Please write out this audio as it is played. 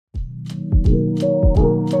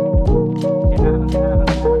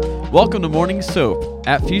Welcome to Morning Soap.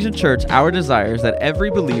 At Fusion Church, our desire is that every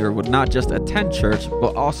believer would not just attend church,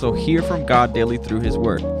 but also hear from God daily through His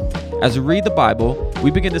Word. As we read the Bible, we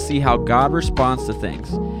begin to see how God responds to things.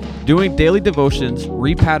 Doing daily devotions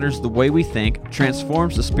repatterns the way we think,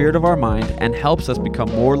 transforms the spirit of our mind, and helps us become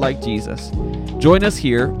more like Jesus. Join us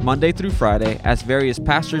here, Monday through Friday, as various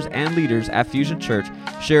pastors and leaders at Fusion Church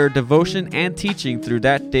share devotion and teaching through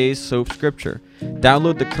that day's soap scripture.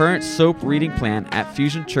 Download the current soap reading plan at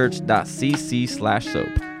fusionchurch.cc/soap.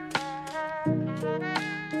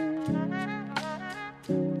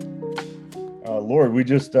 Lord, we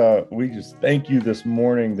just thank you this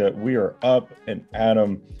morning that we are up and at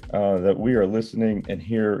 'em, that we are listening and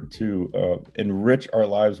here to enrich our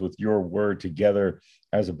lives with your word together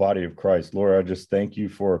as a body of Christ. Lord, I just thank you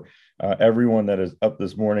for everyone that is up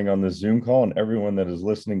this morning on this Zoom call and everyone that is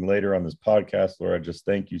listening later on this podcast. Lord, I just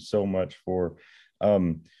thank you so much for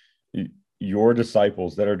your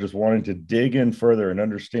disciples that are just wanting to dig in further and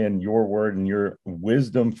understand your word and your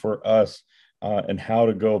wisdom for us and how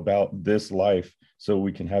to go about this life so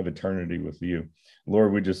we can have eternity with you.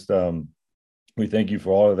 Lord, we just we thank you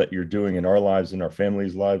for all that you're doing in our lives and our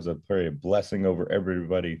families' lives. I pray a blessing over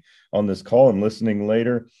everybody on this call and listening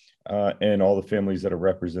later, and all the families that are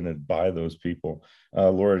represented by those people.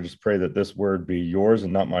 Lord, I just pray that this word be yours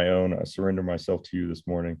and not my own. I surrender myself to you this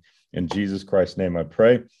morning. In Jesus Christ's name I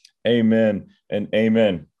pray. Amen and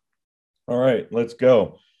amen. All right, let's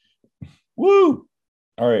go. Woo!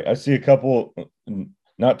 All right, I see a couple,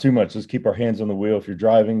 not too much. Let's keep our hands on the wheel if you're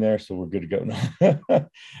driving there, so we're good to go.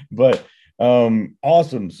 But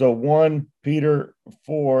awesome. So 1 Peter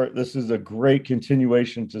 4, this is a great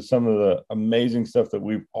continuation to some of the amazing stuff that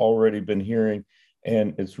we've already been hearing,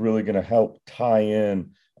 and it's really going to help tie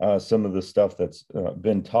in some of the stuff that's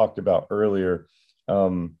been talked about earlier.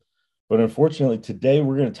 But unfortunately, today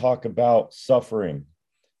we're going to talk about suffering.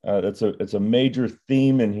 It's a major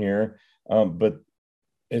theme in here, but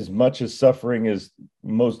as much as suffering is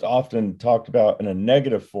most often talked about in a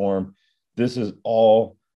negative form, this is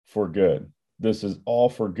all for good. This is all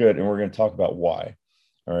for good, and we're going to talk about why.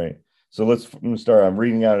 All right, so let's start. I'm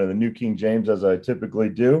reading out of the New King James as I typically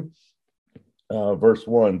do. Verse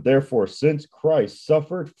 1, therefore, since Christ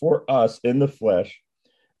suffered for us in the flesh,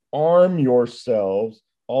 arm yourselves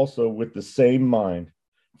also with the same mind,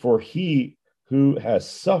 for he who has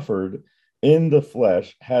suffered in the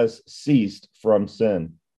flesh has ceased from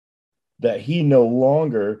sin, that he no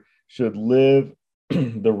longer should live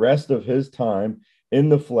the rest of his time in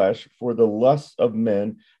the flesh for the lusts of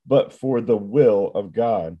men, but for the will of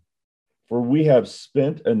God. For we have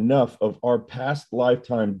spent enough of our past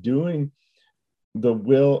lifetime doing the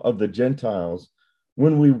will of the Gentiles,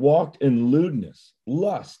 when we walked in lewdness,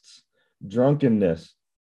 lusts, drunkenness,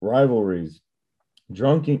 rivalries,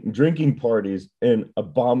 drinking parties, and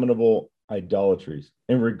abominable idolatries.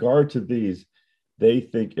 In regard to these, they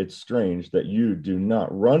think it strange that you do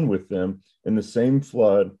not run with them in the same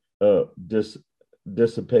flood of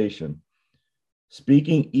dissipation,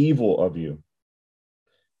 speaking evil of you.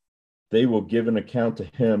 They will give an account to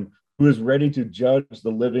him who is ready to judge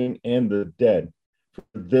the living and the dead. For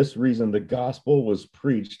this reason, the gospel was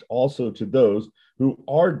preached also to those who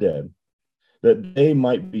are dead, that they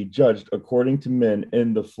might be judged according to men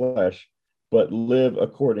in the flesh, but live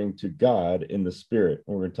according to God in the spirit.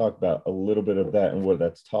 And we're going to talk about a little bit of that and what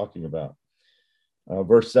that's talking about.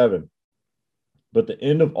 Verse 7, but the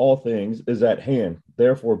end of all things is at hand.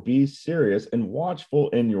 Therefore, be serious and watchful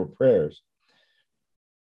in your prayers.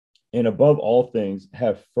 And above all things,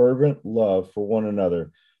 have fervent love for one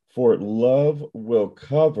another, for love will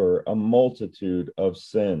cover a multitude of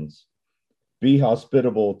sins. Be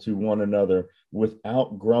hospitable to one another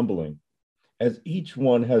without grumbling. As each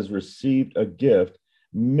one has received a gift,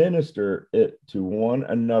 minister it to one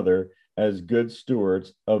another as good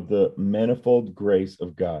stewards of the manifold grace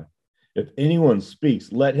of God. If anyone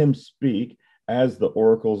speaks, let him speak as the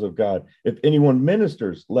oracles of God. If anyone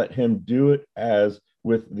ministers, let him do it as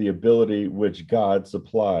with the ability which God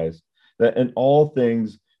supplies, that in all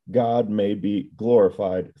things God may be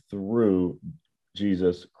glorified through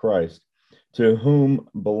Jesus Christ, to whom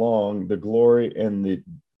belong the glory and the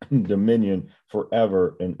dominion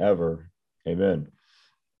forever and ever. Amen.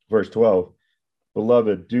 Verse 12,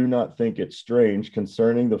 beloved, do not think it strange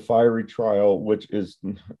concerning the fiery trial which is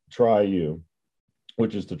to try you,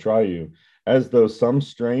 as though some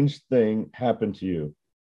strange thing happened to you.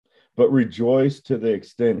 But rejoice to the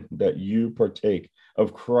extent that you partake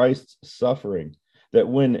of Christ's suffering, that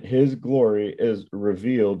when his glory is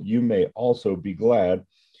revealed, you may also be glad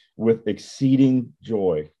with exceeding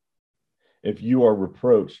joy. If you are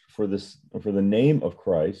reproached for the name of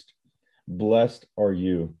Christ, blessed are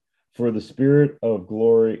you, for the Spirit of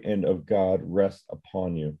glory and of God rests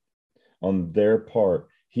upon you. On their part,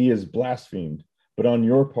 he is blasphemed, but on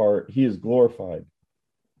your part, he is glorified.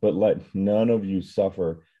 But let none of you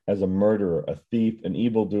suffer as a murderer, a thief, an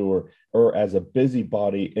evildoer, or as a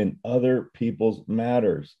busybody in other people's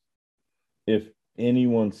matters. If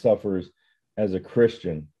anyone suffers as a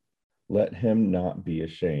Christian, let him not be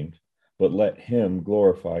ashamed, but let him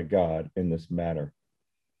glorify God in this matter.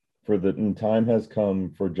 For the time has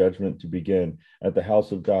come for judgment to begin at the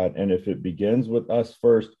house of God. And if it begins with us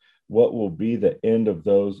first, what will be the end of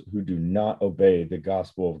those who do not obey the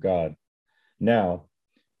gospel of God? Now,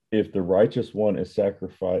 if the righteous one is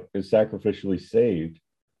sacrificially saved,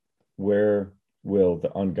 where will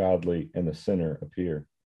the ungodly and the sinner appear?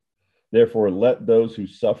 Therefore, let those who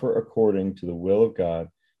suffer according to the will of God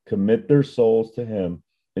commit their souls to him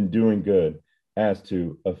in doing good as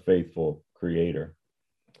to a faithful creator.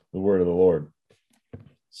 The word of the Lord.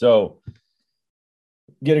 So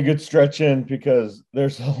get a good stretch in, because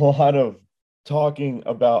there's a lot of talking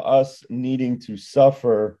about us needing to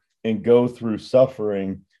suffer and go through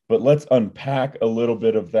suffering, but let's unpack a little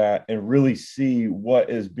bit of that and really see what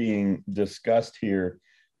is being discussed here.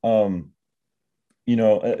 And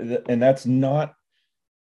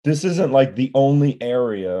this isn't like the only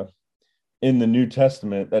area in the New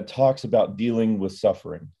Testament that talks about dealing with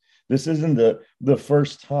suffering. This isn't the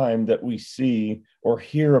first time that we see or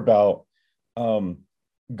hear about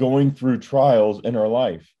going through trials in our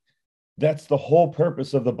life. That's the whole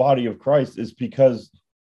purpose of the body of Christ, is because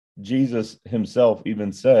Jesus himself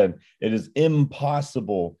even said it is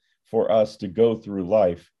impossible for us to go through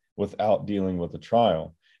life without dealing with a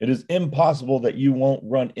trial. It is impossible that you won't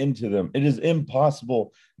run into them. It is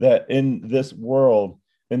impossible that in this world,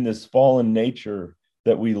 in this fallen nature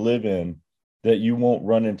that we live in, that you won't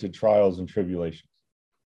run into trials and tribulations.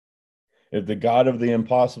 If the God of the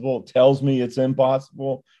impossible tells me it's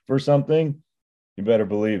impossible for something, you better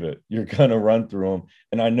believe it. You're going to run through them.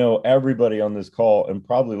 And I know everybody on this call and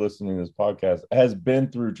probably listening to this podcast has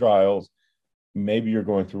been through trials. Maybe you're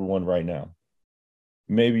going through one right now.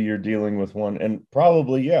 Maybe you're dealing with one, and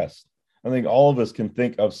probably, yes. I think all of us can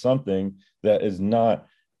think of something that is not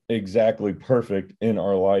exactly perfect in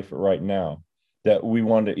our life right now that we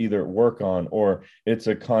want to either work on, or it's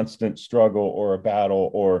a constant struggle or a battle,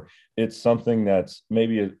 or it's something that's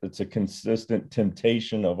maybe it's a consistent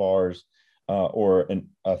temptation of ours, or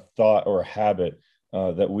a thought or a habit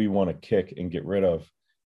that we want to kick and get rid of.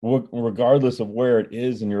 Regardless of where it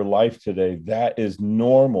is in your life today, that is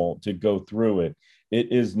normal to go through it.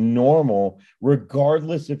 It is normal,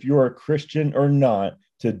 regardless if you're a Christian or not,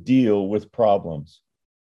 to deal with problems.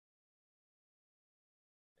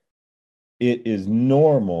 It is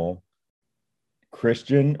normal,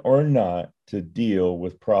 Christian or not, to deal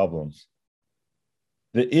with problems.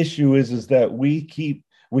 The issue is that we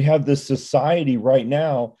have this society right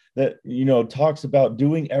now that, talks about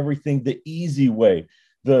doing everything the easy way,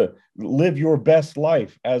 live your best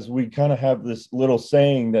life, as we kind of have this little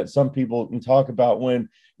saying that some people can talk about when,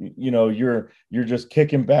 you're just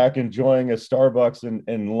kicking back, enjoying a Starbucks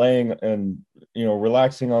and laying and,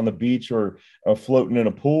 relaxing on the beach or floating in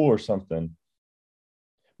a pool or something.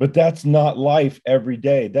 But that's not life every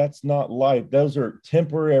day. That's not life. Those are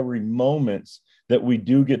temporary moments that we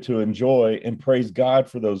do get to enjoy, and praise God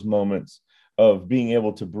for those moments of being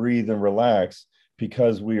able to breathe and relax,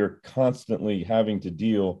 because we are constantly having to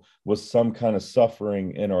deal with some kind of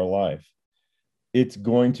suffering in our life. It's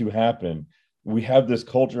going to happen. We have this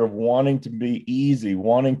culture of wanting to be easy,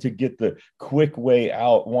 wanting to get the quick way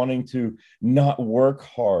out, wanting to not work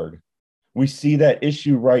hard. We see that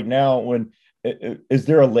issue right now when, is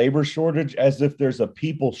there a labor shortage? As if there's a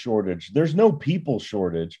people shortage. There's no people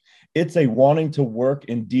shortage. It's a wanting to work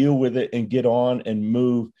and deal with it and get on and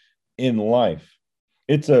move in life.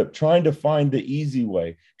 It's a trying to find the easy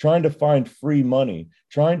way, trying to find free money,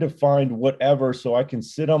 trying to find whatever so I can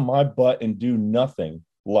sit on my butt and do nothing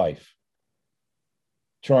life.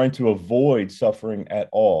 Trying to avoid suffering at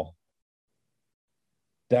all.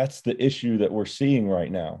 That's the issue that we're seeing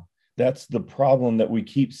right now. That's the problem that we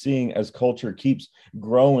keep seeing as culture keeps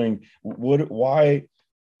growing. Why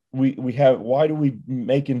do we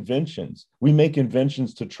make inventions? We make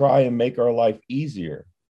inventions to try and make our life easier.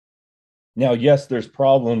 Now, yes, there's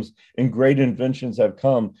problems, and great inventions have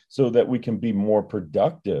come so that we can be more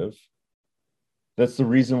productive. That's the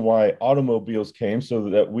reason why automobiles came, so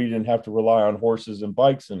that we didn't have to rely on horses and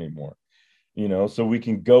bikes anymore, so we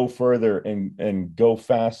can go further and go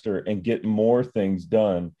faster and get more things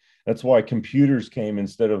done. That's why computers came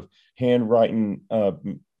instead of handwriting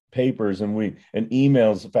papers and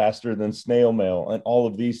emails faster than snail mail and all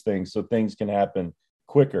of these things so things can happen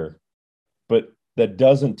quicker. But that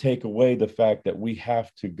doesn't take away the fact that we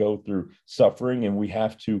have to go through suffering and we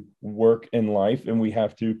have to work in life and we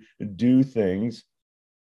have to do things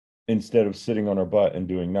instead of sitting on our butt and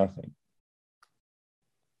doing nothing.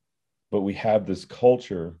 But we have this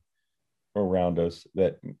culture around us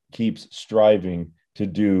that keeps striving to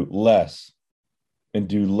do less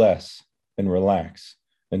and relax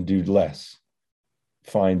and do less.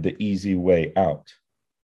 Find the easy way out.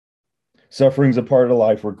 Suffering's a part of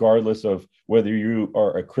life, regardless of whether you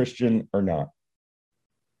are a Christian or not.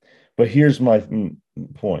 But here's my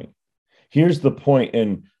point. Here's the point.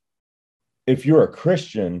 And if you're a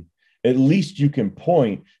Christian, at least you can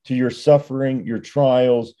point to your suffering, your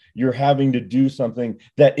trials, you're having to do something,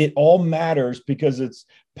 that it all matters because it's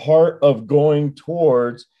part of going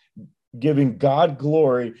towards giving God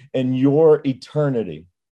glory and your eternity.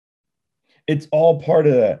 It's all part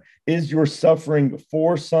of that. Is your suffering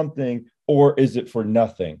for something or is it for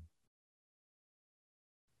nothing?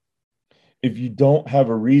 If you don't have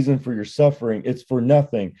a reason for your suffering, it's for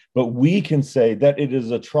nothing. But we can say that it is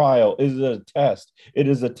a trial, it is a test. It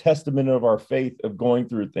is a testament of our faith of going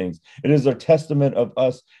through things. It is a testament of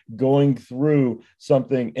us going through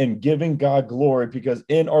something and giving God glory, because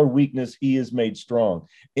in our weakness, he is made strong.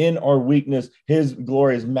 In our weakness, his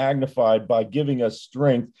glory is magnified by giving us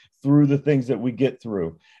strength through the things that we get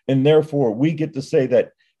through. And therefore, we get to say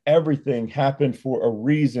that everything happened for a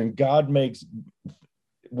reason. God makes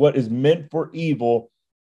what is meant for evil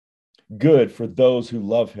good for those who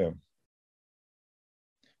love him.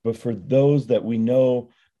 But for those that we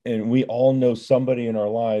know, and we all know somebody in our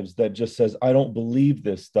lives that just says, I don't believe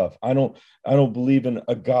this stuff, I don't believe in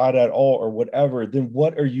a God at all, or whatever, then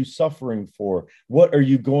what are you suffering for? What are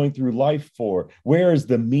you going through life for? Where is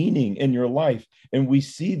the meaning in your life? And we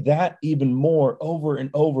see that even more over and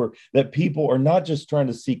over, that people are not just trying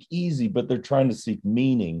to seek easy, but they're trying to seek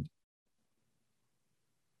meaning.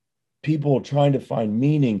 People are trying to find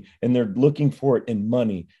meaning, and they're looking for it in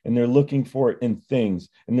money, and they're looking for it in things,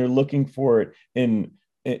 and they're looking for it in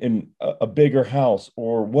a bigger house,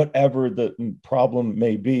 or whatever the problem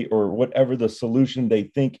may be, or whatever the solution they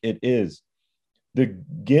think it is. The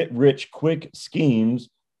get rich quick schemes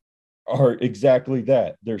are exactly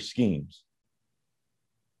that. They're schemes.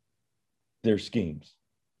 They're schemes.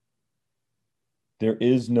 There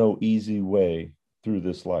is no easy way through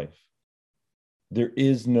this life. There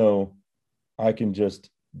is no, I can just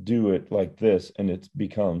do it like this and it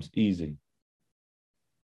becomes easy.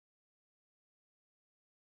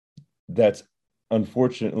 That's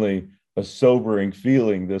unfortunately a sobering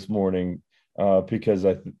feeling this morning because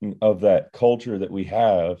of that culture that we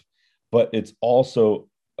have. But it's also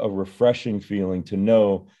a refreshing feeling to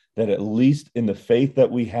know that at least in the faith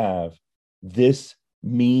that we have, this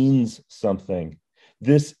means something.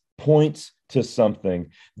 This points to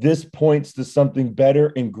something. This points to something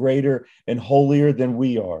better and greater and holier than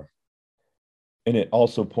we are. And it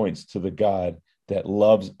also points to the God that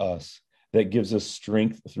loves us, that gives us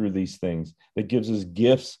strength through these things, that gives us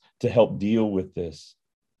gifts to help deal with this,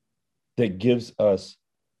 that gives us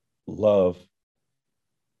love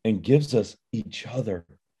and gives us each other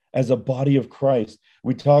as a body of Christ.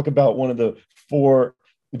 We talk about one of the four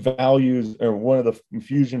values, or one of the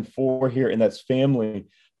Fusion 4 here, and that's family.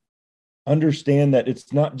 Understand that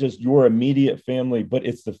it's not just your immediate family, but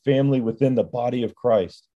it's the family within the body of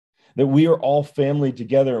Christ, that we are all family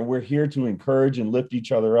together, and we're here to encourage and lift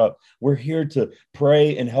each other up. We're here to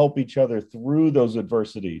pray and help each other through those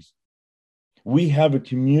adversities. We have a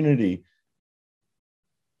community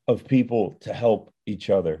of people to help each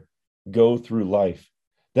other go through life.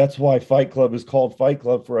 That's why Fight Club is called Fight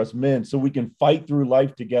Club for us men, so we can fight through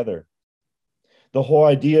life together. The whole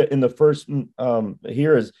idea in the first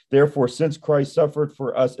here is, therefore, since Christ suffered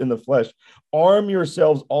for us in the flesh, arm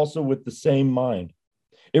yourselves also with the same mind.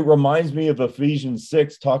 It reminds me of Ephesians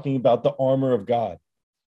 6, talking about the armor of God.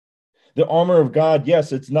 The armor of God,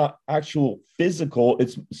 yes, it's not actual physical,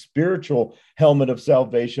 it's spiritual. Helmet of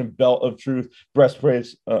salvation, belt of truth, breastplate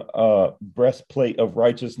of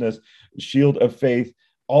righteousness, shield of faith,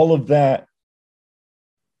 all of that.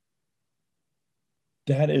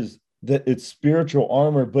 That it's spiritual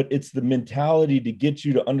armor, but it's the mentality to get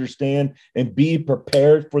you to understand and be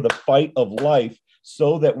prepared for the fight of life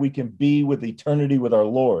so that we can be with eternity with our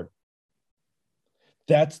Lord.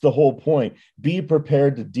 That's the whole point. Be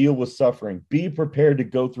prepared to deal with suffering. Be prepared to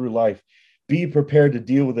go through life. Be prepared to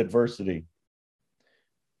deal with adversity.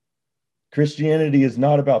 Christianity is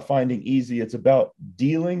not about finding easy. It's about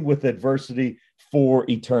dealing with adversity for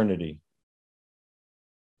eternity.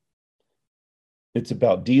 It's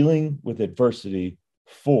about dealing with adversity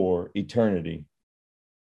for eternity,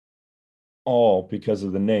 all because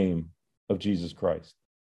of the name of Jesus Christ.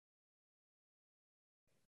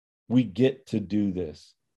 We get to do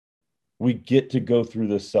this. We get to go through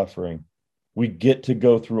this suffering. We get to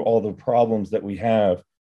go through all the problems that we have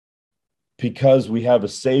because we have a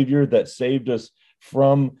Savior that saved us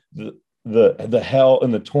from the hell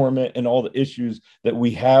and the torment and all the issues, that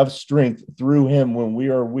we have strength through him when we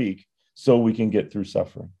are weak, so we can get through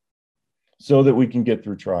suffering, so that we can get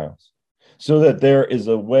through trials, so that there is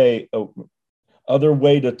other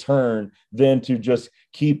way to turn than to just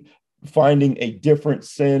keep finding a different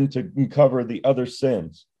sin to cover the other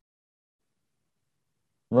sins.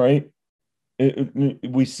 Right?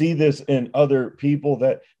 We see this in other people,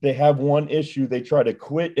 that they have one issue, they try to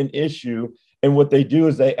quit an issue, and what they do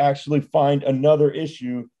is they actually find another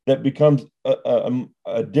issue that becomes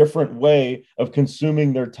a different way of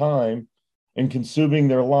consuming their time and consuming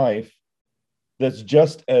their life, that's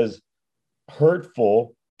just as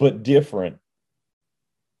hurtful but different.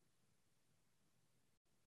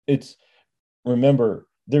 Remember,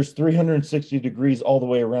 there's 360 degrees all the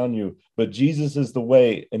way around you, but Jesus is the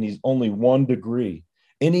way, and he's only 1 degree.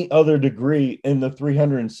 Any other degree in the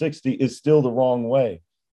 360 is still the wrong way.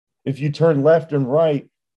 If you turn left and right,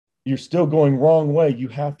 you're still going wrong way. You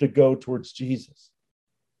have to go towards Jesus.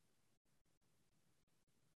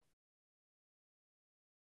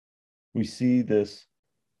 We see this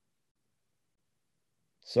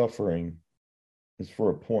suffering is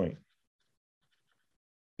for a point,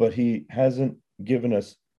 but he hasn't given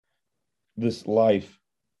us this life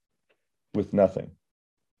with nothing.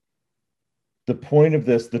 The point of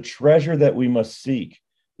this, the treasure that we must seek,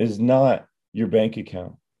 is not your bank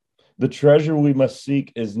account. The treasure we must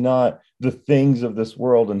seek is not the things of this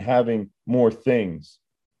world and having more things,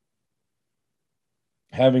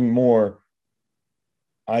 having more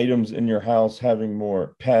items in your house, having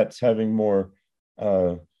more pets, having more.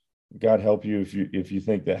 God help you if you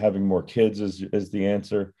think that having more kids is the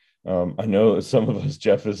answer. I know some of us,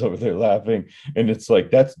 Jeff is over there laughing, and it's like,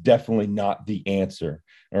 that's definitely not the answer.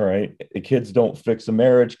 All right. Kids don't fix a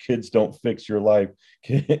marriage. Kids don't fix your life.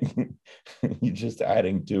 You're just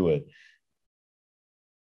adding to it.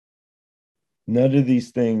 None of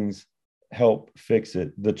these things help fix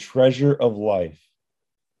it. The treasure of life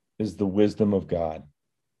is the wisdom of God.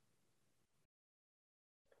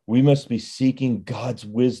 We must be seeking God's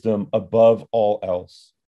wisdom above all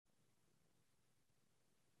else.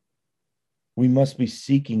 We must be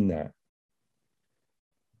seeking that.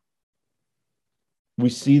 We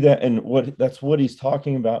see that, and that's what he's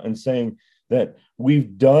talking about, and saying that we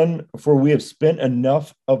have spent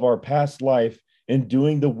enough of our past life in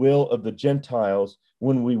doing the will of the Gentiles,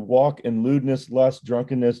 when we walk in lewdness, lust,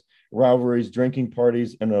 drunkenness, rivalries, drinking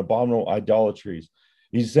parties, and abominable idolatries.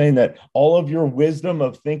 He's saying that all of your wisdom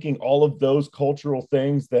of thinking all of those cultural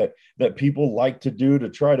things that people like to do to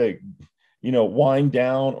try to, wind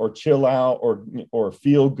down or chill out or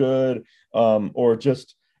feel good, or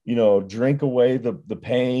just, drink away the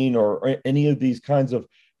pain, or any of these kinds of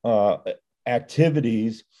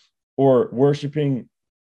activities, or worshiping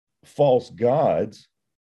false gods,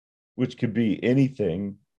 which could be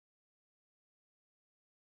anything.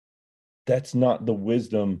 That's not the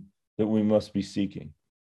wisdom that we must be seeking.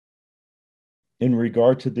 In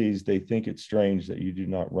regard to these, they think it strange that you do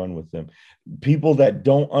not run with them. People that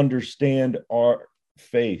don't understand our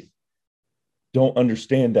faith don't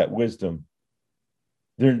understand that wisdom.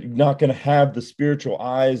 They're not going to have the spiritual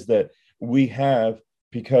eyes that we have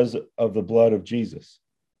because of the blood of Jesus.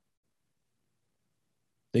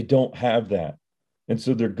 They don't have that. And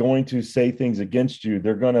so they're going to say things against you.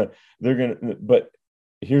 But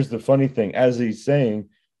here's the funny thing, as he's saying,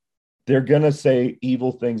 they're going to say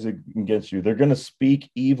evil things against you. They're going to speak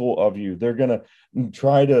evil of you. They're going to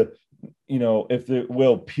try to, if they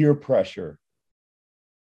will, peer pressure.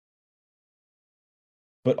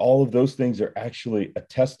 But all of those things are actually a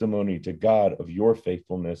testimony to God of your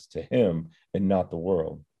faithfulness to him and not the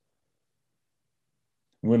world.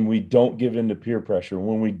 When we don't give in to peer pressure,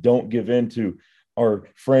 when we don't give in to our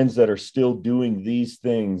friends that are still doing these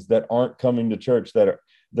things, that aren't coming to church,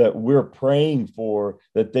 that we're praying for,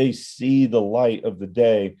 that they see the light of the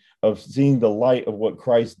day, of seeing the light of what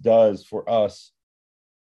Christ does for us.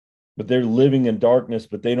 But they're living in darkness,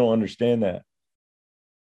 but they don't understand that,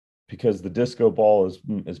 because the disco ball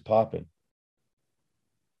is popping.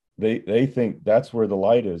 They think that's where the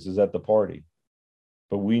light is at the party.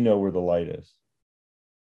 But we know where the light is.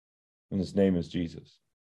 And his name is Jesus.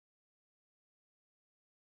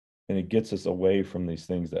 And it gets us away from these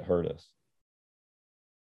things that hurt us.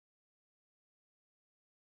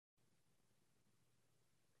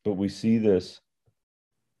 But we see this.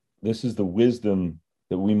 This is the wisdom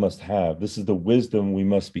that we must have. This is the wisdom we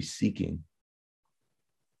must be seeking.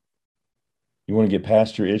 You want to get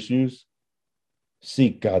past your issues?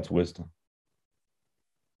 Seek God's wisdom.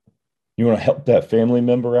 You want to help that family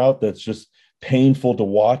member out that's just painful to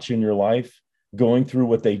watch in your life, going through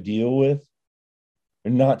what they deal with,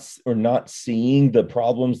 or not seeing the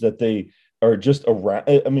problems that they are just around.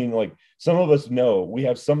 I mean, like, some of us know we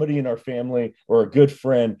have somebody in our family or a good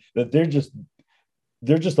friend that they're just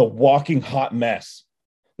a walking hot mess.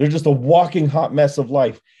 They're just a walking hot mess of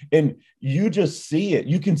life. And you just see it.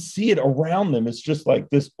 You can see it around them. It's just like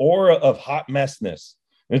this aura of hot messness.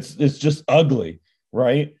 It's just ugly,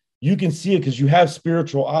 right? You can see it because you have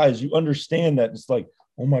spiritual eyes. You understand that it's like,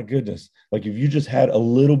 oh my goodness. Like, if you just had a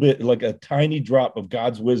little bit, like a tiny drop of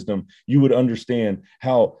God's wisdom, you would understand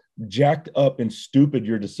how jacked up and stupid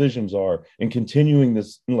your decisions are, and continuing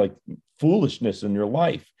this like foolishness in your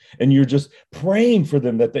life. And you're just praying for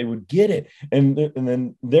them that they would get it. And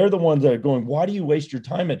then they're the ones that are going, why do you waste your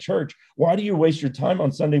time at church? Why do you waste your time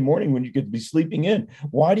on Sunday morning when you could be sleeping in?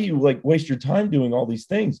 Why do you like waste your time doing all these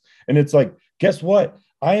things? And it's like, guess what?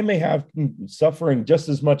 I may have suffering just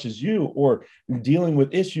as much as you, or dealing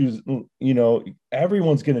with issues. You know,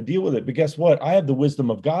 everyone's going to deal with it. But guess what? I have the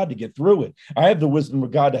wisdom of God to get through it. I have the wisdom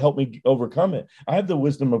of God to help me overcome it. I have the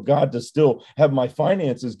wisdom of God to still have my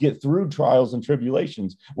finances get through trials and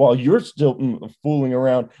tribulations while you're still fooling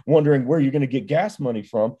around wondering where you're going to get gas money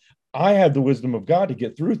from. I have the wisdom of God to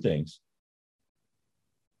get through things.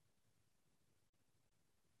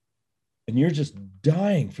 And you're just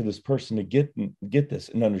dying for this person to get this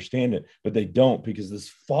and understand it, but they don't, because this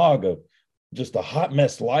fog of just a hot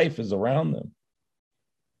mess life is around them.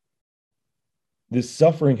 This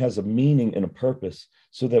suffering has a meaning and a purpose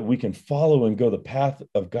so that we can follow and go the path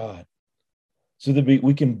of God, so that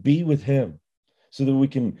we can be with him, so that we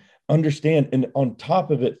can understand. And on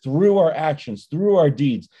top of it, through our actions, through our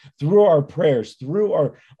deeds, through our prayers, through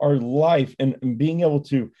our life, and being able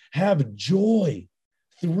to have joy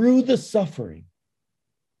through the suffering,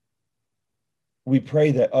 we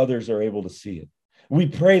pray that others are able to see it. We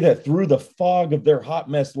pray that through the fog of their hot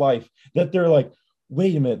mess life, that they're like,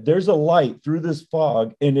 wait a minute, there's a light through this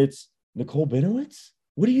fog, and it's Nicole Benowitz.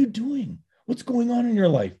 What are you doing? What's going on in your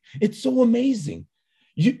life? It's so amazing.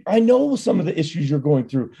 I know some of the issues you're going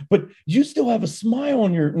through, but you still have a smile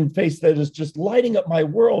on your face that is just lighting up my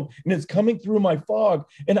world, and it's coming through my fog.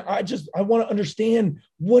 And I want to understand,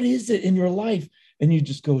 what is it in your life? And you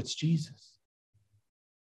just go, it's Jesus.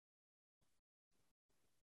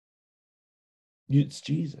 It's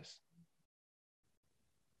Jesus.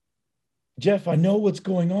 Jeff, I know what's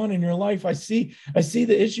going on in your life. I see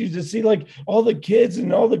the issues. I see like all the kids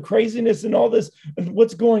and all the craziness and all this, and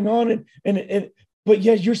what's going on. But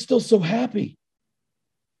yet you're still so happy.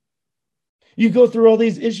 You go through all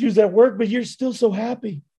these issues at work, but you're still so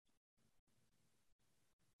happy.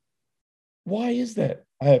 Why is that?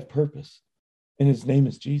 I have purpose, and his name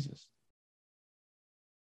is Jesus.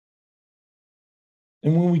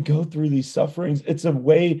 And when we go through these sufferings, it's a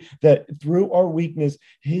way that through our weakness,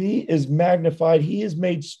 he is magnified. He is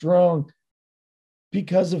made strong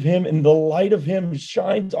because of him, and the light of him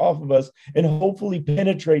shines off of us and hopefully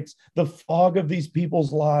penetrates the fog of these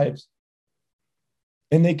people's lives.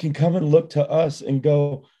 And they can come and look to us and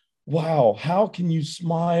go, wow, how can you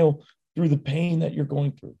smile through the pain that you're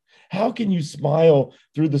going through? How can you smile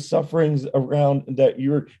through the sufferings around that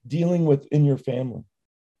you're dealing with in your family?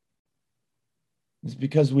 It's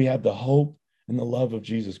because we have the hope and the love of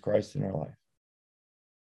Jesus Christ in our life.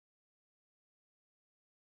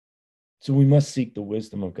 So we must seek the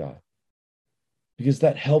wisdom of God, because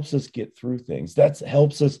that helps us get through things. That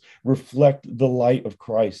helps us reflect the light of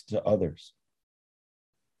Christ to others.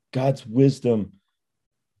 God's wisdom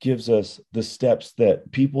gives us the steps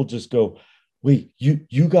that people just go, wait,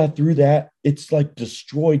 you got through that? It's like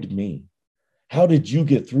destroyed me. How did you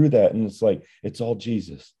get through that? And it's like, it's all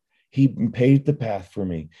Jesus. He paved the path for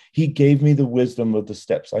me. He gave me the wisdom of the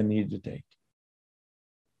steps I needed to take,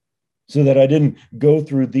 so that I didn't go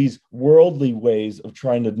through these worldly ways of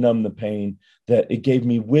trying to numb the pain, that it gave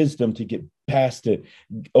me wisdom to get past it,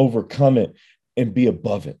 overcome it, and be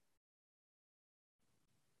above it.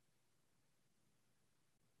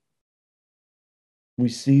 We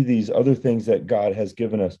see these other things that God has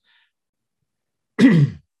given us.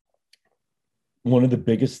 One of the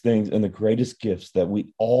biggest things and the greatest gifts that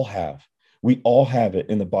we all have it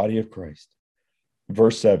in the body of Christ.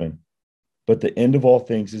 Verse 7, but the end of all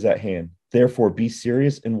things is at hand. Therefore, be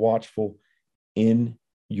serious and watchful in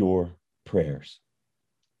your prayers.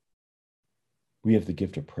 We have the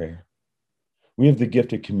gift of prayer. We have the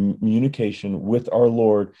gift of communication with our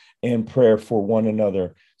Lord and prayer for one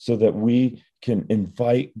another so that we can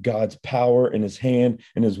invite God's power and his hand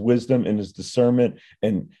and his wisdom and his discernment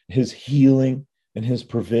and his healing and his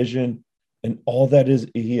provision and all that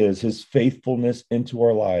he is, his faithfulness into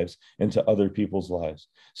our lives, into other people's lives,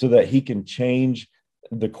 so that he can change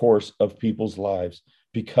the course of people's lives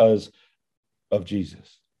because of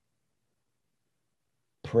Jesus.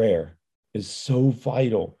 Prayer is so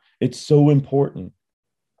vital. It's so important.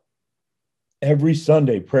 Every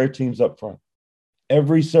Sunday, prayer teams up front.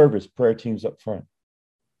 Every service, prayer teams up front.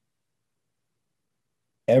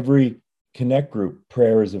 Every connect group,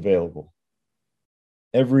 prayer is available.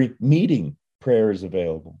 Every meeting, prayer is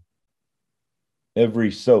available.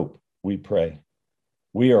 Every soap, we pray.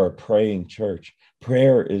 We are a praying church.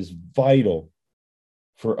 Prayer is vital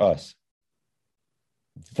for us,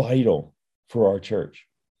 vital for our church.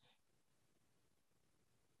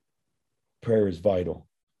 Prayer is vital.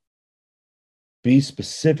 Be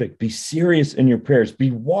specific, be serious in your prayers, be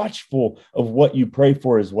watchful of what you pray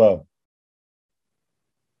for as well.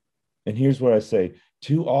 And here's what I say: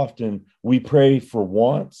 too often we pray for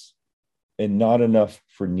wants and not enough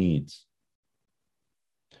for needs.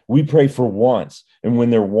 We pray for wants, and when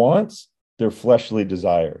they're wants, they're fleshly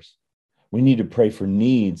desires. We need to pray for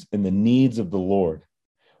needs and the needs of the Lord.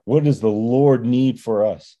 What does the Lord need for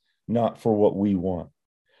us, not for what we want?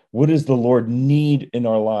 What does the Lord need in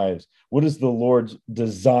our lives? What is the Lord's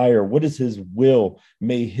desire? What is his will?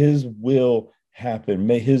 May his will happen.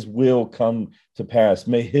 May his will come to pass.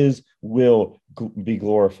 May his will be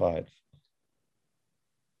glorified.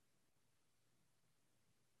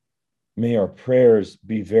 May our prayers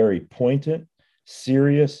be very pointed,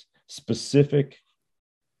 serious, specific.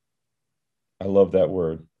 I love that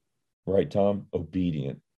word. Right, Tom?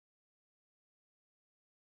 Obedient.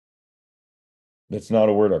 That's not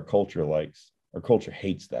a word our culture likes. Our culture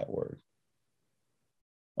hates that word.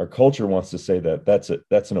 Our culture wants to say that that's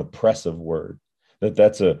an oppressive word,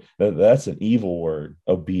 that's an evil word,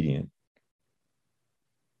 obedient.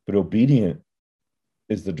 But obedient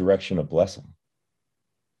is the direction of blessing.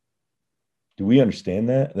 Do we understand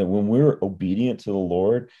that? That when we're obedient to the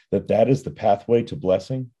Lord, that is the pathway to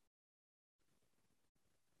blessing?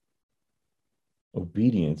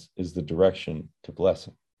 Obedience is the direction to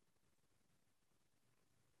blessing.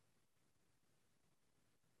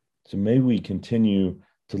 So may we continue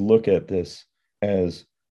to look at this as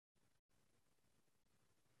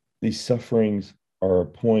these sufferings are a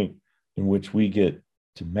point in which we get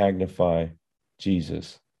to magnify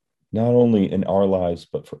Jesus, not only in our lives,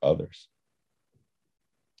 but for others.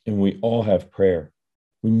 And we all have prayer.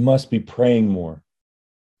 We must be praying more.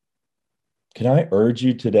 Can I urge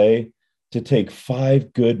you today to take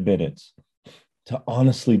 5 good minutes to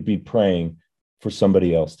honestly be praying for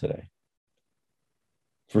somebody else today?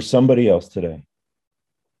 For somebody else today.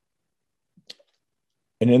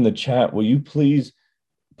 And in the chat, will you please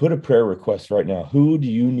put a prayer request right now? Who do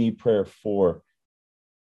you need prayer for?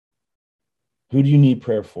 Who do you need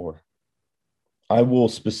prayer for? I will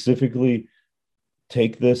specifically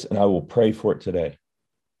take this and I will pray for it today.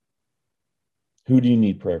 Who do you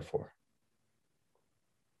need prayer for?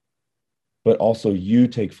 But also you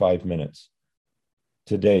take 5 minutes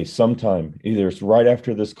today, sometime, either it's right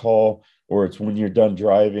after this call or it's when you're done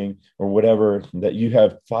driving or whatever, that you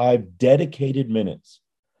have 5 dedicated minutes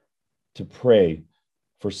to pray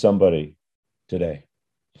for somebody today.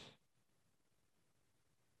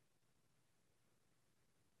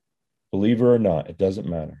 Believer or not, it doesn't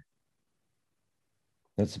matter.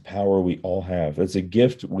 That's the power we all have. That's a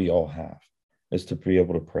gift we all have, is to be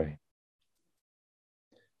able to pray.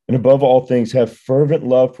 And above all things, have fervent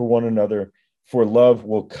love for one another, for love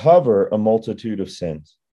will cover a multitude of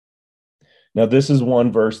sins. Now, this is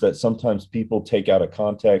one verse that sometimes people take out of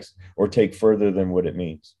context or take further than what it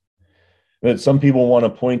means. That some people want to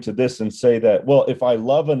point to this and say that, well, if I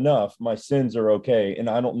love enough, my sins are okay, and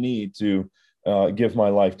I don't need to give my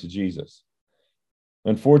life to Jesus.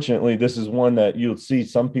 Unfortunately, this is one that you'll see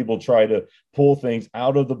some people try to pull things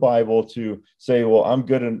out of the Bible to say, well, I'm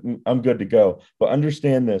good to go. But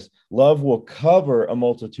understand this: love will cover a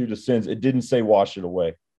multitude of sins. It didn't say wash it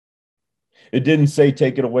away. It didn't say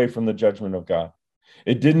take it away from the judgment of God.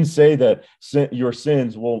 It didn't say that your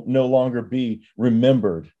sins will no longer be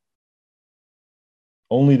remembered.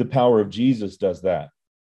 Only the power of Jesus does that.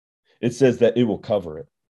 It says that it will cover it.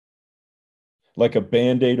 Like a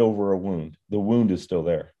Band-Aid over a wound. The wound is still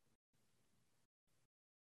there.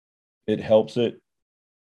 It helps it.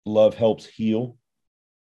 Love helps heal.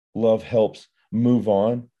 Love helps move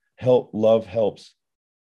on. Love helps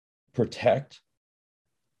protect.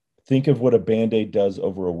 Think of what a Band-Aid does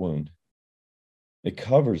over a wound. It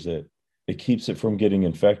covers it. It keeps it from getting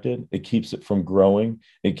infected. It keeps it from growing.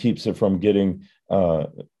 It keeps it from getting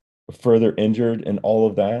further injured and all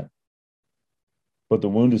of that. But the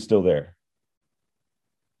wound is still there.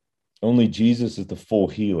 Only Jesus is the full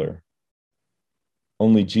healer.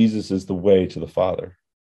 Only Jesus is the way to the Father.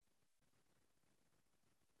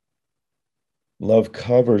 Love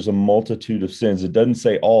covers a multitude of sins. It doesn't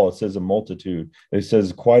say all, it says a multitude. It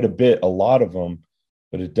says quite a bit, a lot of them,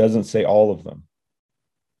 but it doesn't say all of them.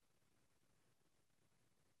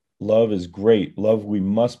 Love is great. Love, we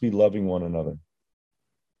must be loving one another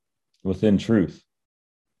within truth.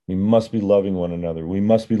 We must be loving one another. We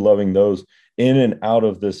must be loving those in and out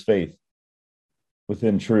of this faith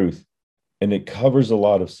within truth. And it covers a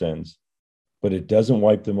lot of sins, but it doesn't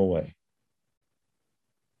wipe them away.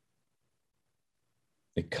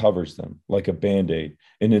 It covers them like a Band-Aid.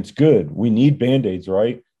 And it's good. We need Band-Aids,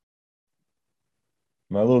 right?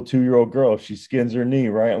 My little 2-year-old girl, if she skins her knee,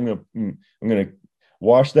 right? I'm gonna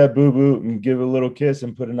wash that boo-boo and give it a little kiss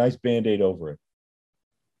and put a nice Band-Aid over it,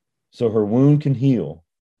 so her wound can heal,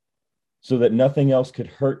 so that nothing else could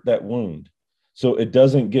hurt that wound, so it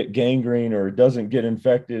doesn't get gangrene or it doesn't get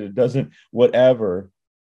infected, it doesn't whatever.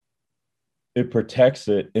 It protects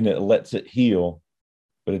it and it lets it heal,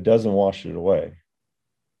 but it doesn't wash it away.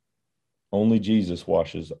 Only Jesus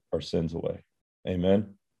washes our sins away.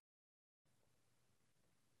 Amen.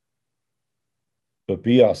 But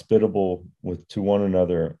be hospitable to one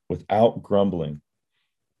another without grumbling,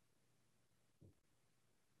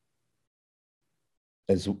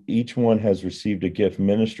 as each one has received a gift,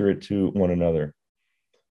 minister it to one another.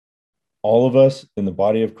 All of us in the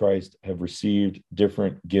body of Christ have received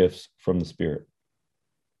different gifts from the Spirit,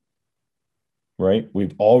 right?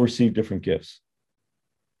 We've all received different gifts.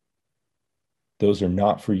 Those are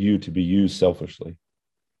not for you to be used selfishly.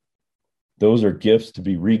 Those are gifts to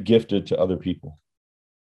be re-gifted to other people.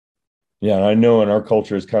 Yeah, and I know in our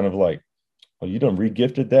culture it's kind of like, oh, you done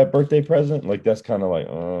re-gifted that birthday present? Like, that's kind of like,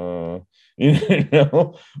 you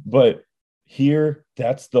know, but here,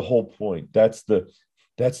 that's the whole point. That's the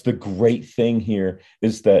great thing here,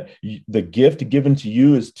 is that the gift given to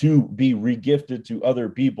you is to be regifted to other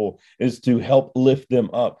people, is to help lift them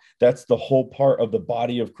up. That's the whole part of the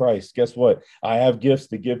body of Christ. Guess what? I have gifts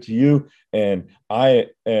to give to you, and I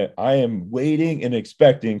am waiting and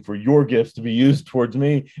expecting for your gifts to be used towards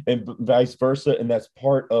me, and vice versa. And that's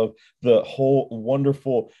part of the whole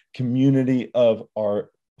wonderful community of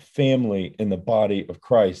our family in the body of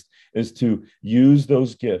Christ, is to use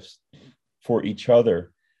those gifts for each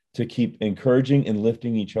other, to keep encouraging and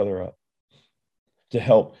lifting each other up, to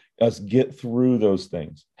help us get through those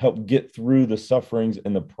things, help get through the sufferings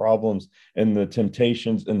and the problems and the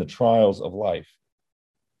temptations and the trials of life.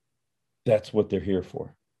 That's what they're here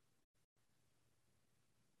for.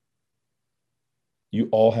 You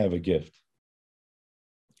all have a gift.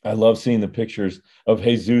 I love seeing the pictures of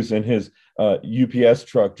Jesus in his UPS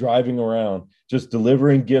truck driving around, just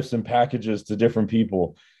delivering gifts and packages to different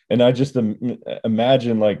people. And I just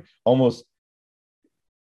imagine, like, almost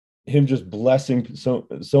him just blessing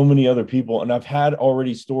so many other people. And I've had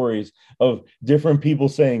already stories of different people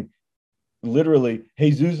saying, literally,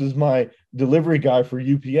 Jesus is my delivery guy for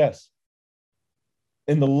UPS.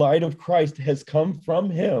 And the light of Christ has come from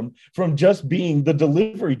him, from just being the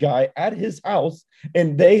delivery guy at his house.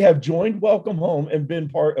 And they have joined Welcome Home and been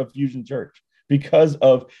part of Fusion Church because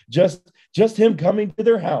of just him coming to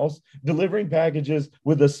their house, delivering packages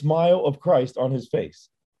with a smile of Christ on his face.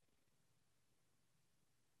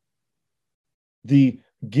 The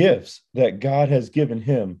gifts that God has given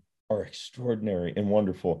him are extraordinary and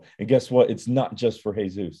wonderful. And guess what? It's not just for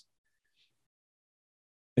Jesus.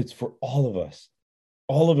 It's for all of us.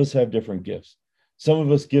 All of us have different gifts. Some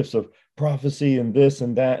of us gifts of prophecy and this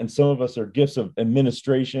and that, and some of us are gifts of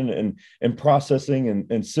administration and processing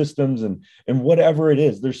and systems and whatever it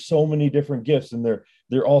is. There's so many different gifts, and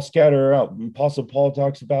they're all scattered out. Apostle Paul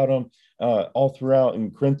talks about them all throughout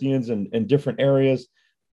in Corinthians and different areas.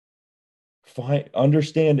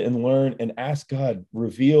 Understand and learn and ask God,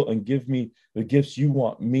 reveal and give me the gifts you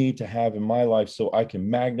want me to have in my life, so I can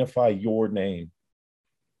magnify your name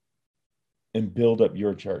and build up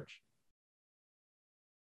your church.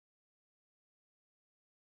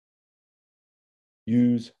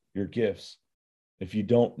 Use your gifts. If you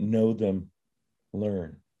don't know them,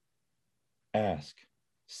 learn, ask,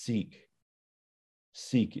 seek,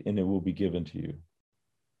 and it will be given to you.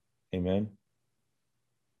 Amen.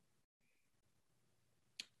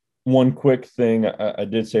 One quick thing, I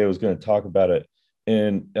did say I was going to talk about it,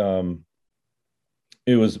 and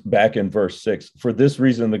it was back in verse 6. For this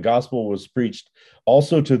reason, the gospel was preached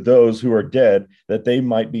also to those who are dead, that they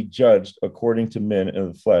might be judged according to men in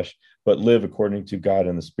the flesh, but live according to God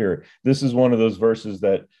in the spirit. This is one of those verses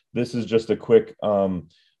that this is just a quick, a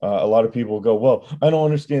lot of people go, well, I don't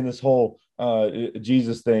understand this whole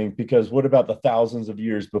Jesus thing, because what about the thousands of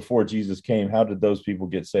years before Jesus came? How did those people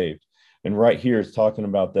get saved? And right here it's talking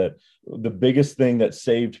about that the biggest thing that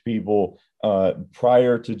saved people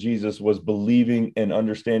prior to Jesus was believing and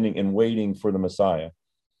understanding and waiting for the Messiah,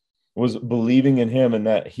 was believing in him, and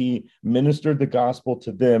that he ministered the gospel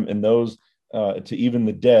to them and those to even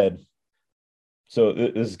the dead. So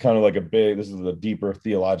this is kind of like this is a deeper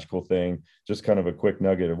theological thing, just kind of a quick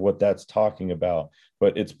nugget of what that's talking about.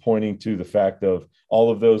 But it's pointing to the fact of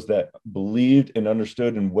all of those that believed and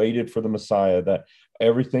understood and waited for the Messiah, that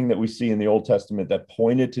everything that we see in the Old Testament that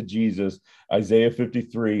pointed to Jesus, Isaiah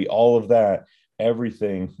 53, all of that,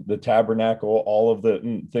 everything, the tabernacle, all of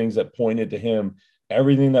the things that pointed to him,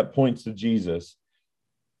 everything that points to Jesus,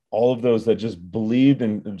 all of those that just believed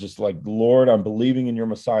and just like, Lord, I'm believing in your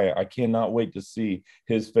Messiah. I cannot wait to see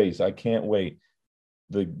his face. I can't wait.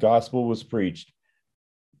 The gospel was preached.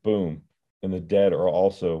 Boom. And the dead are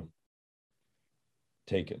also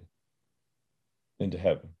taken into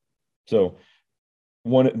heaven. So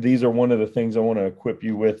these are one of the things I want to equip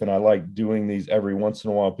you with. And I like doing these every once in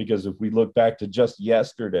a while, because if we look back to just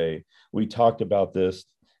yesterday, we talked about this,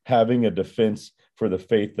 having a defense for the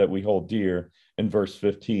faith that we hold dear. In verse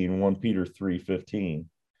 15, 1 Peter 3:15,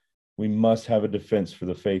 we must have a defense for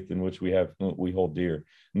the faith in which we hold dear.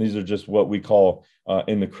 And these are just what we call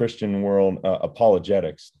in the Christian world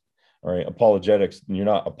apologetics. All right, apologetics, you're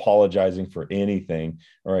not apologizing for anything.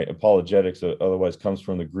 All right, apologetics otherwise comes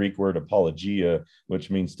from the Greek word apologia, which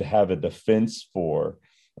means to have a defense for.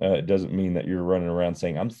 It doesn't mean that you're running around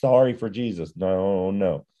saying, I'm sorry for Jesus.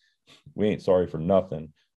 No, we ain't sorry for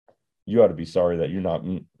nothing. You ought to be sorry that you're not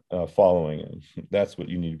following him. That's what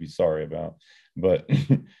you need to be sorry about. But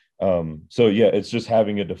so yeah, it's just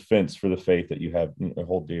having a defense for the faith that you have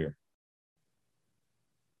hold dear.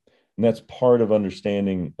 And that's part of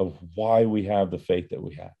understanding of why we have the faith that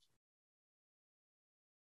we have.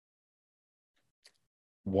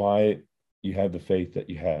 Why you have the faith that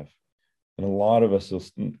you have. And a lot of us,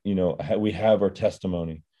 we have our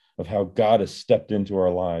testimony of how God has stepped into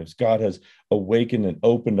our lives. God has awakened and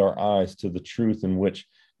opened our eyes to the truth in which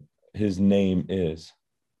his name is.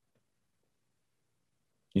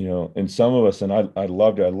 And some of us, and I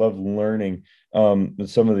loved it. I love learning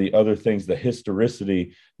some of the other things, the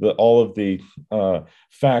historicity, all of the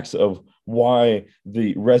facts of why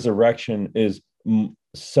the resurrection is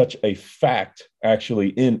such a fact, actually,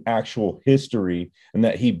 in actual history, and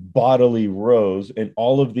that he bodily rose, and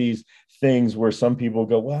all of these things where some people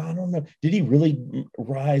go, well, I don't know, did he really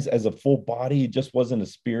rise as a full body? He just wasn't a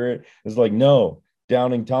spirit. It's like, no,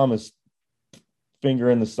 Doubting Thomas, finger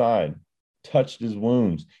in the side, touched his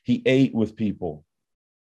wounds. He ate with people.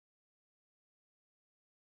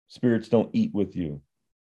 Spirits don't eat with you.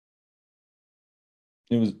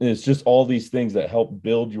 It's just all these things that help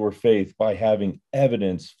build your faith by having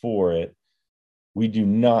evidence for it. We do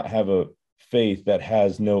not have a faith that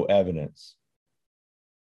has no evidence.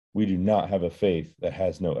 We do not have a faith that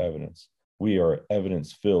has no evidence. We are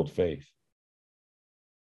evidence-filled faith.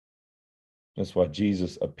 That's why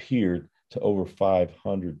Jesus appeared to over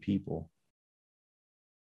 500 people.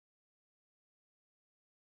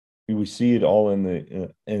 We see it all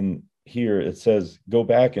in here. It says, go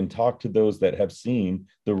back and talk to those that have seen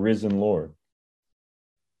the risen Lord.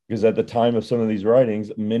 Because at the time of some of these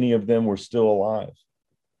writings, many of them were still alive.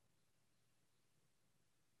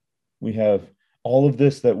 We have all of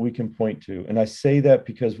this that we can point to. And I say that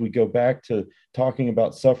because we go back to talking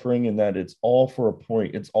about suffering, and that it's all for a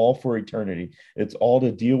point. It's all for eternity. It's all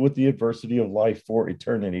to deal with the adversity of life for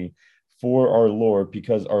eternity, for our Lord,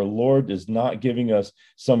 because our Lord is not giving us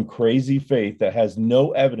some crazy faith that has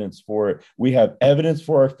no evidence for it. We have evidence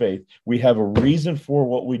for our faith. We have a reason for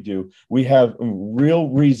what we do. We have a real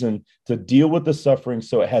reason to deal with the suffering,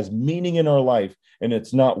 so it has meaning in our life, and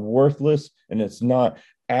it's not worthless, and it's not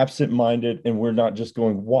absent-minded, and we're not just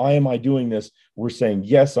going, why am I doing this? We're saying,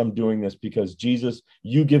 yes, I'm doing this because Jesus,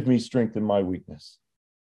 you give me strength in my weakness.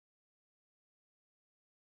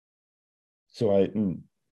 So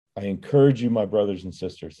I encourage you, my brothers and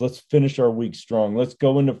sisters, let's finish our week strong. Let's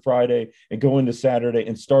go into Friday and go into Saturday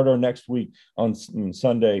and start our next week on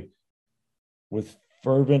Sunday with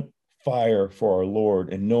fervent fire for our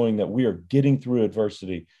Lord, and knowing that we are getting through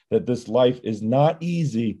adversity, that this life is not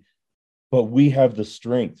easy, but we have the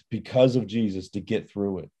strength because of Jesus to get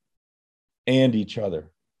through it, and each other.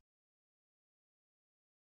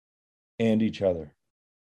 And each other.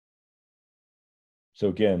 So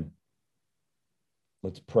again,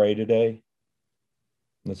 let's pray today.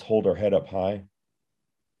 Let's hold our head up high.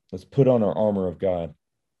 Let's put on our armor of God.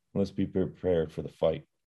 Let's be prepared for the fight,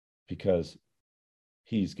 because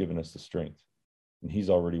he's given us the strength and he's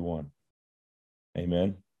already won.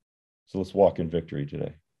 Amen. So let's walk in victory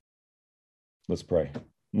today. Let's pray.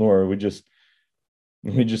 Lord, we just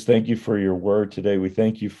thank you for your word today. We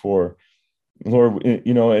thank you for, Lord,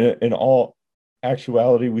 in all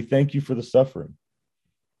actuality, we thank you for the suffering.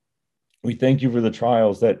 We thank you for the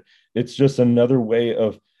trials, that it's just another way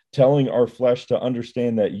of telling our flesh to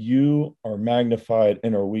understand that you are magnified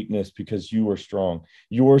in our weakness because you are strong.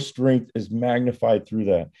 Your strength is magnified through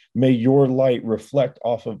that. May your light reflect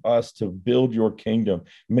off of us to build your kingdom.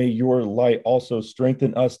 May your light also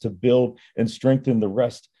strengthen us to build and strengthen the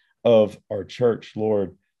rest of our church,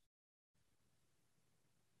 Lord.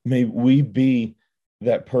 May we be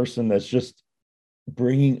that person that's just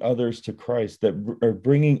bringing others to Christ, that are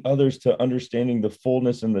bringing others to understanding the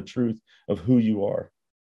fullness and the truth of who you are.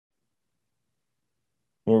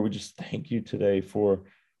 Lord, we just thank you today for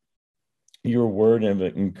your word and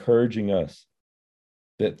encouraging us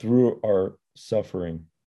that through our suffering,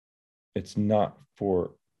 it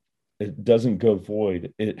doesn't go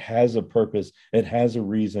void. It has a purpose. It has a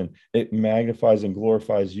reason. It magnifies and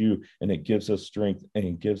glorifies you, and it gives us strength, and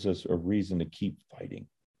it gives us a reason to keep fighting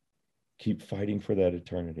for that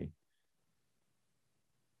eternity.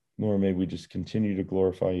 Lord, may we just continue to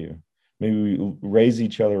glorify you. May we raise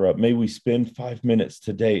each other up. May we spend 5 minutes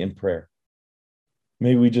today in prayer.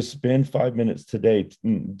 May we just spend 5 minutes today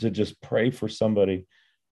to just pray for somebody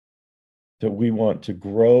that we want to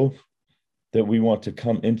grow, that we want to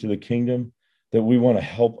come into the kingdom, that we want to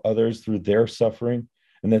help others through their suffering,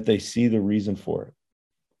 and that they see the reason for it.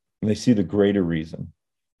 And they see the greater reason,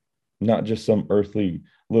 not just some earthly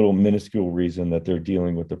little minuscule reason that they're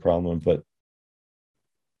dealing with the problem, but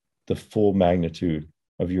the full magnitude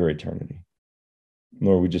of your eternity.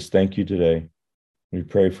 Lord, we just thank you today. We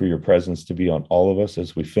pray for your presence to be on all of us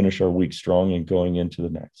as we finish our week strong and going into the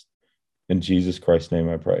next. In Jesus Christ's name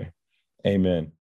I pray. Amen.